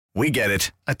We get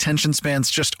it. Attention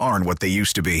spans just aren't what they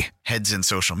used to be. Heads in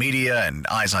social media and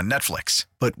eyes on Netflix.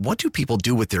 But what do people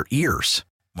do with their ears?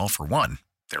 Well, for one,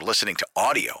 they're listening to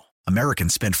audio.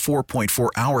 Americans spend 4.4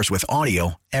 hours with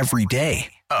audio every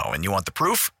day. Oh, and you want the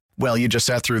proof? Well, you just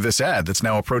sat through this ad that's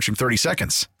now approaching 30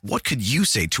 seconds. What could you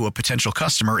say to a potential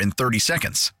customer in 30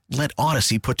 seconds? Let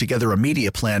Odyssey put together a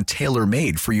media plan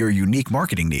tailor-made for your unique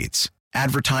marketing needs.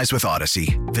 Advertise with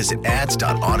Odyssey. Visit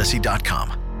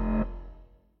ads.odyssey.com.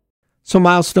 So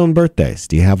milestone birthdays,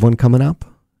 do you have one coming up?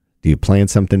 Do you plan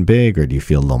something big, or do you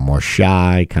feel a little more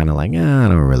shy, kind of like, I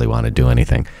don't really want to do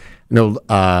anything?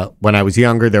 When I was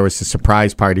younger, there was a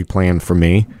surprise party planned for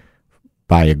me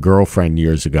by a girlfriend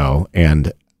years ago,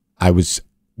 and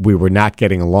we were not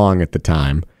getting along at the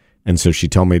time, and so she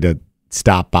told me to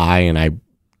stop by, and I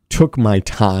took my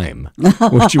time,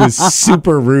 which was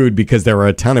super rude because there were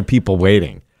a ton of people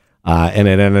waiting, and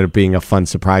it ended up being a fun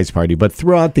surprise party. But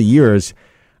throughout the years,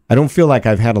 I don't feel like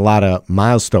I've had a lot of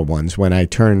milestone ones. When I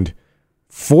turned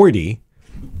 40,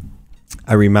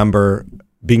 I remember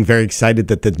being very excited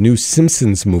that the new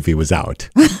Simpsons movie was out.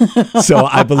 So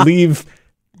I believe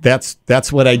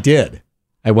that's what I did.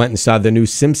 I went and saw the new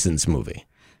Simpsons movie.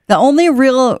 The only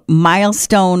real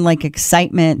milestone like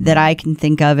excitement that I can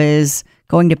think of is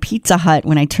going to Pizza Hut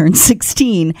when I turned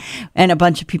 16, and a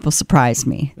bunch of people surprised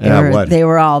me. They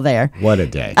were all there. What a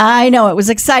day. I know, it was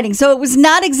exciting. So it was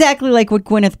not exactly like what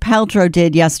Gwyneth Paltrow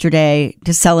did yesterday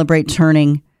to celebrate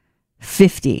turning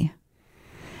 50.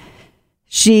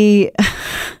 She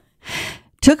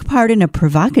took part in a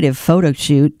provocative photo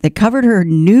shoot that covered her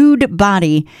nude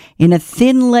body in a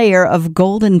thin layer of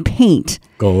golden paint.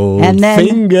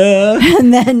 Finger.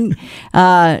 And then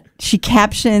she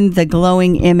captioned the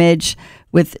glowing image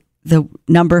with the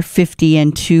number 50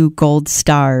 and 2 gold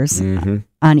stars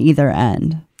on either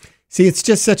end. See, it's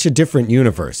just such a different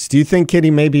universe. Do you think,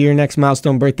 Kitty, maybe your next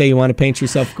milestone birthday, you want to paint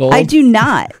yourself gold? I do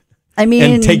not. I mean...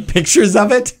 And take pictures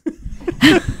of it?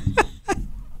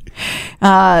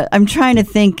 I'm trying to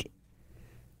think.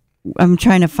 I'm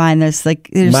trying to find this. Like,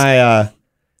 there's... Yeah,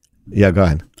 go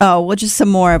ahead. Oh, well, just some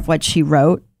more of what she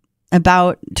wrote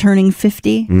about turning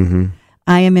 50. Mm-hmm.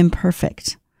 I am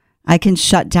imperfect. I can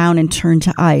shut down and turn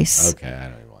to ice. Okay, I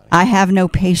don't even want to. I have no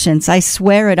patience. I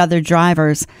swear at other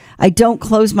drivers. I don't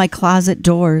close my closet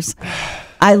doors.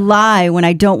 I lie when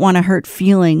I don't want to hurt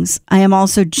feelings. I am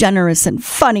also generous and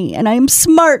funny, and I am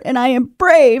smart, and I am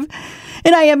brave,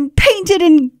 and I am painted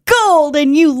in gold,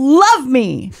 and you love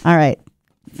me. All right.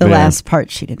 The last part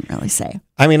she didn't really say.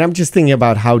 I mean, I'm just thinking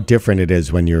about how different it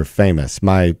is when you're famous.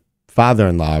 My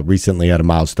father-in-law recently had a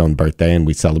milestone birthday, and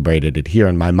we celebrated it here,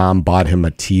 and my mom bought him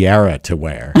a tiara to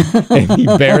wear, and he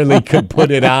barely could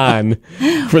put it on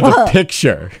for the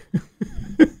picture.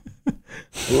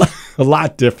 A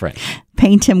lot different.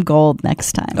 Paint him gold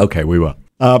next time. Okay, we will.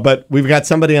 But we've got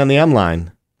somebody on the M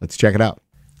line. Let's check it out.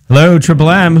 Hello, Triple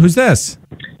M. Who's this?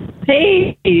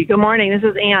 Hey, good morning. This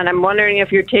is Ann. I'm wondering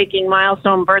if you're taking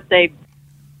milestone birthday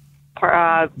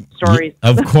stories.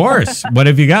 Of course. What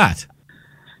have you got?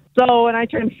 So when I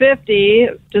turned 50,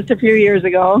 just a few years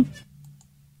ago,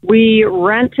 we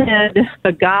rented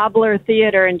the Gobbler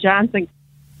Theater in Johnson,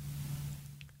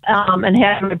 and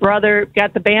had my brother,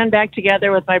 got the band back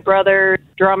together with my brother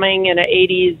drumming in an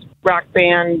 80s rock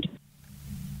band,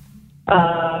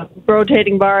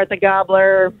 rotating bar at the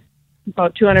Gobbler.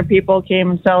 About 200 people came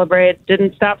and celebrated.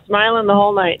 Didn't stop smiling the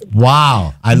whole night.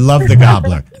 Wow. I love the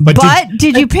Gobbler. But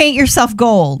did you paint yourself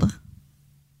gold?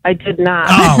 I did not.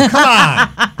 Oh, come on.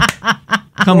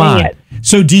 Come on.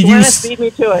 So Beat me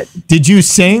to it. Did you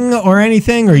sing or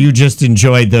anything, or you just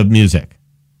enjoyed the music?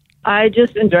 I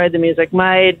just enjoyed the music.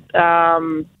 My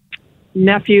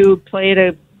nephew played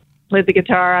the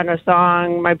guitar on a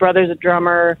song. My brother's a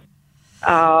drummer.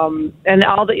 And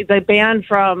all the band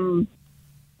from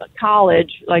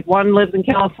college, like one lives in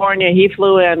California, he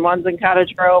flew in. One's in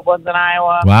Cottage Grove, one's in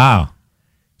Iowa. Wow.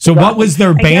 So what was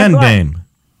their band name?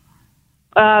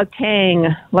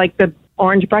 Tang, like the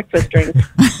orange breakfast drink.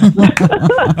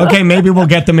 Okay, maybe we'll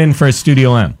get them in for a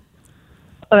Studio M.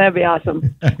 Oh, that'd be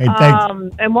awesome. Hey,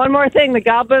 thanks. And one more thing, the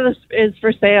Gobbler is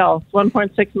for sale. It's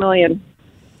 $1.6 million.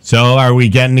 So are we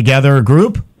getting together a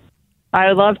group? I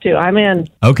would love to. I'm in.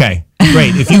 Okay,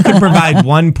 great. If you could provide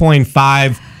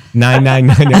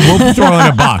 1.5999, we'll throw in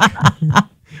a buck.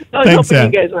 Thanks, you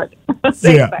guys would.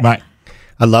 See ya. Bye.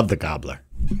 I love the Gobbler.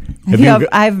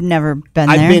 I've never been there.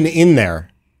 I've been in there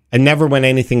and never when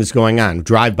anything's going on.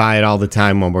 Drive by it all the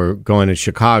time when we're going to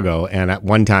Chicago. And at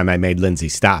one time I made Lindsay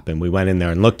stop and we went in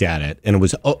there and looked at it. And it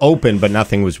was open, but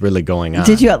nothing was really going on.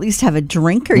 Did you at least have a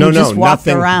drink or you just walked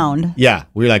around? Yeah.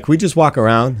 We were like, we just walk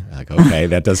around? Like, okay,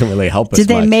 that doesn't really help us Did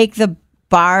they much. make the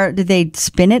bar, did they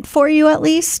spin it for you at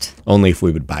least? Only if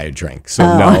we would buy a drink. So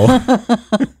no.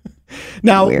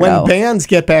 Now, Weirdo. when bands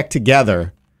get back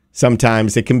together,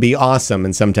 sometimes it can be awesome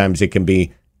and sometimes it can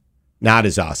be not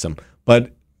as awesome.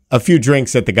 But a few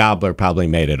drinks at the Gobbler probably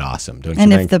made it awesome, don't you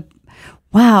And think? if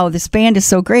wow, this band is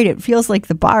so great, it feels like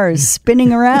the bar is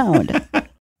spinning around.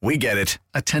 We get it.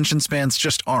 Attention spans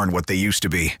just aren't what they used to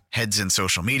be. Heads in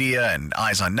social media and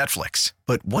eyes on Netflix.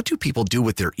 But what do people do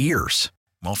with their ears?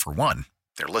 Well, for one,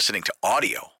 they're listening to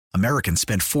audio. Americans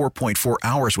spend 4.4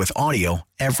 hours with audio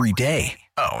every day.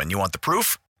 Oh, and you want the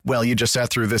proof? Well, you just sat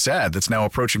through this ad that's now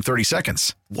approaching 30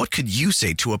 seconds. What could you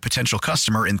say to a potential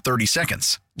customer in 30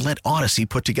 seconds? Let Odyssey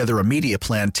put together a media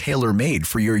plan tailor-made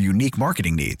for your unique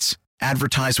marketing needs.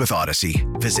 Advertise with Odyssey.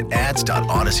 Visit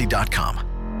ads.odyssey.com.